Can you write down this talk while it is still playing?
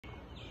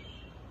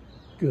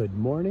Good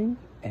morning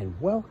and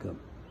welcome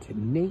to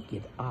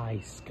Naked Eye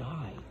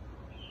Sky.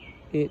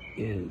 It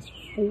is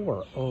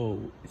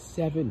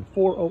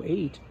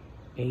 4:08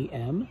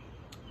 a.m.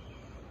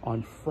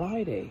 on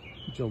Friday,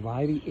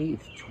 July the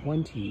 8th,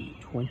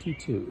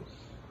 2022.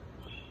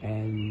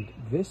 And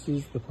this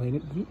is the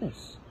planet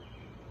Venus.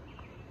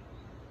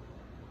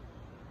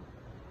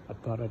 I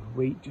thought I'd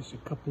wait just a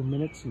couple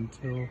minutes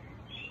until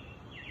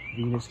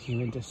Venus came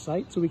into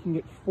sight so we can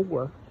get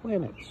 4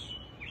 planets.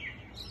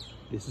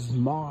 This is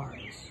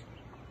Mars.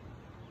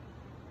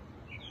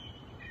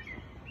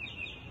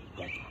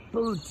 That's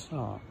bird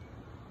song.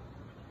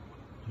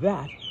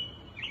 That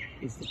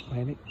is the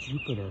planet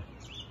Jupiter.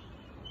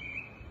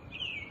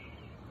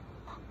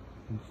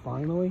 And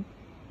finally,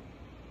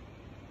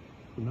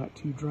 we're not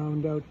too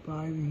drowned out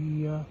by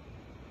the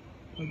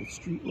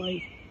street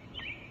light.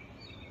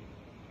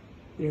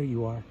 There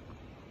you are.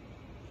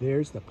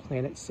 There's the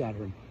planet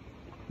Saturn.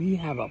 We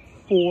have a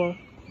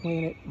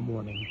 4-planet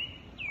morning.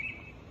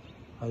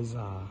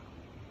 Huzzah.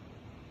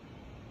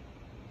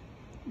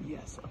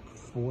 Yes, a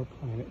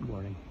 4-planet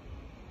morning.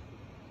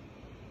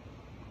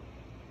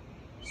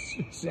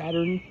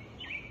 Saturn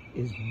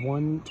is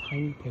one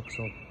tiny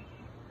pixel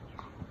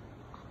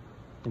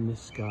in the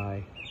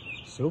sky,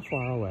 so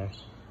far away.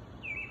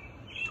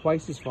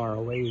 Twice as far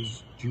away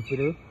as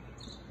Jupiter.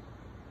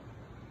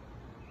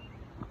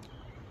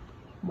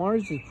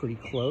 Mars is pretty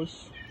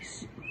close.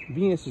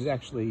 Venus is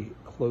actually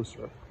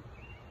closer.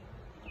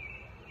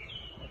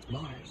 That's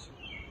Mars.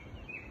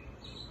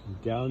 And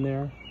down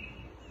there,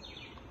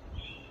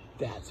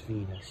 that's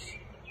Venus,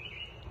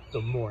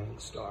 the morning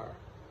star.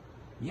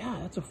 Yeah,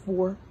 that's a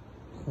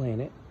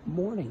 4-planet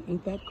morning.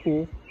 Ain't that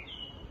cool?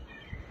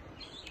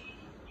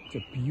 It's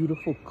a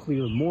beautiful,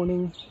 clear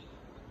morning.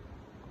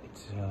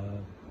 It's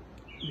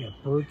we have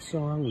bird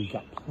song, we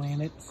got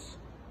planets.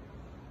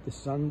 The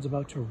sun's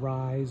about to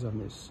rise on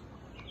this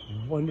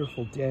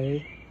wonderful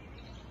day.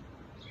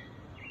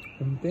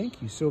 And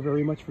thank you so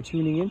very much for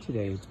tuning in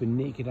today. It's been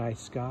Naked Eye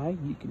Sky.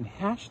 You can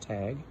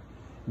hashtag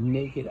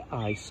Naked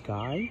Eye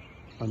Sky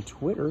on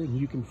Twitter, and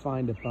you can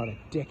find about a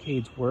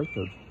decade's worth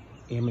of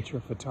amateur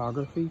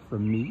photography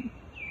from me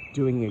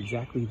doing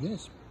exactly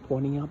this,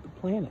 pointing out the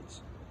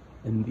planets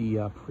in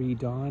the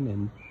pre-dawn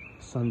and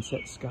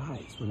sunset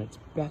skies when it's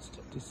best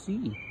to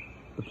see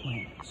the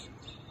planets.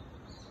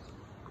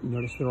 You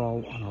notice they're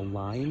all on a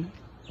line,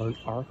 or an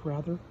arc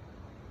rather.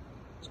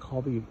 It's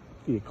called the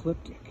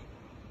ecliptic.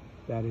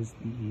 That is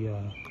the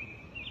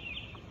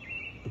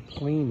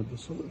plane of the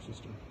solar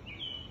system.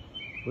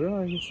 Where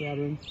are you,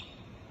 Saturn?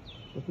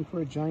 Looking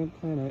for a giant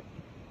planet.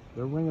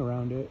 The ring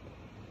around it.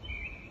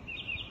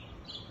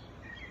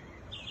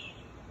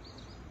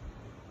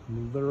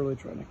 I'm literally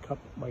trying to cup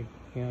my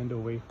hand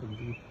away from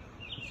you.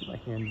 See my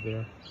hand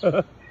there.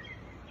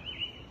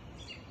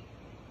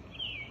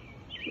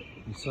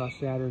 You saw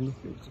Saturn.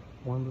 It's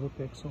one little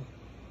pixel.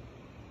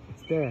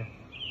 It's there.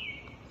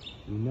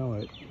 You know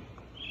it.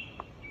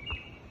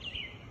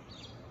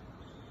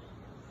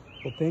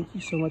 Well, thank you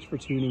so much for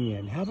tuning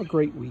in. Have a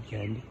great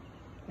weekend,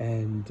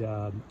 and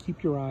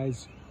keep your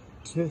eyes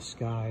to the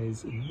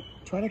skies and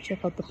try to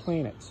check out the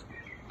planets.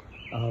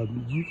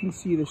 You can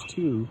see this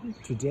too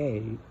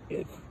today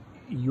if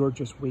you're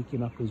just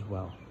waking up as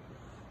well.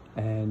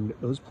 And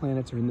those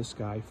planets are in the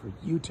sky for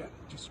you to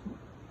just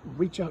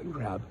reach out and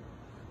grab.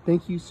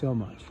 Thank you so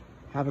much.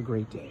 Have a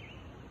great day.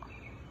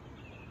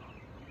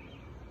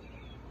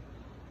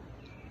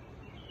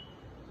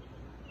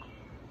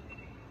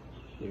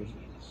 There's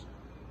Venus.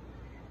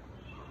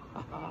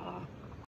 Ha ha.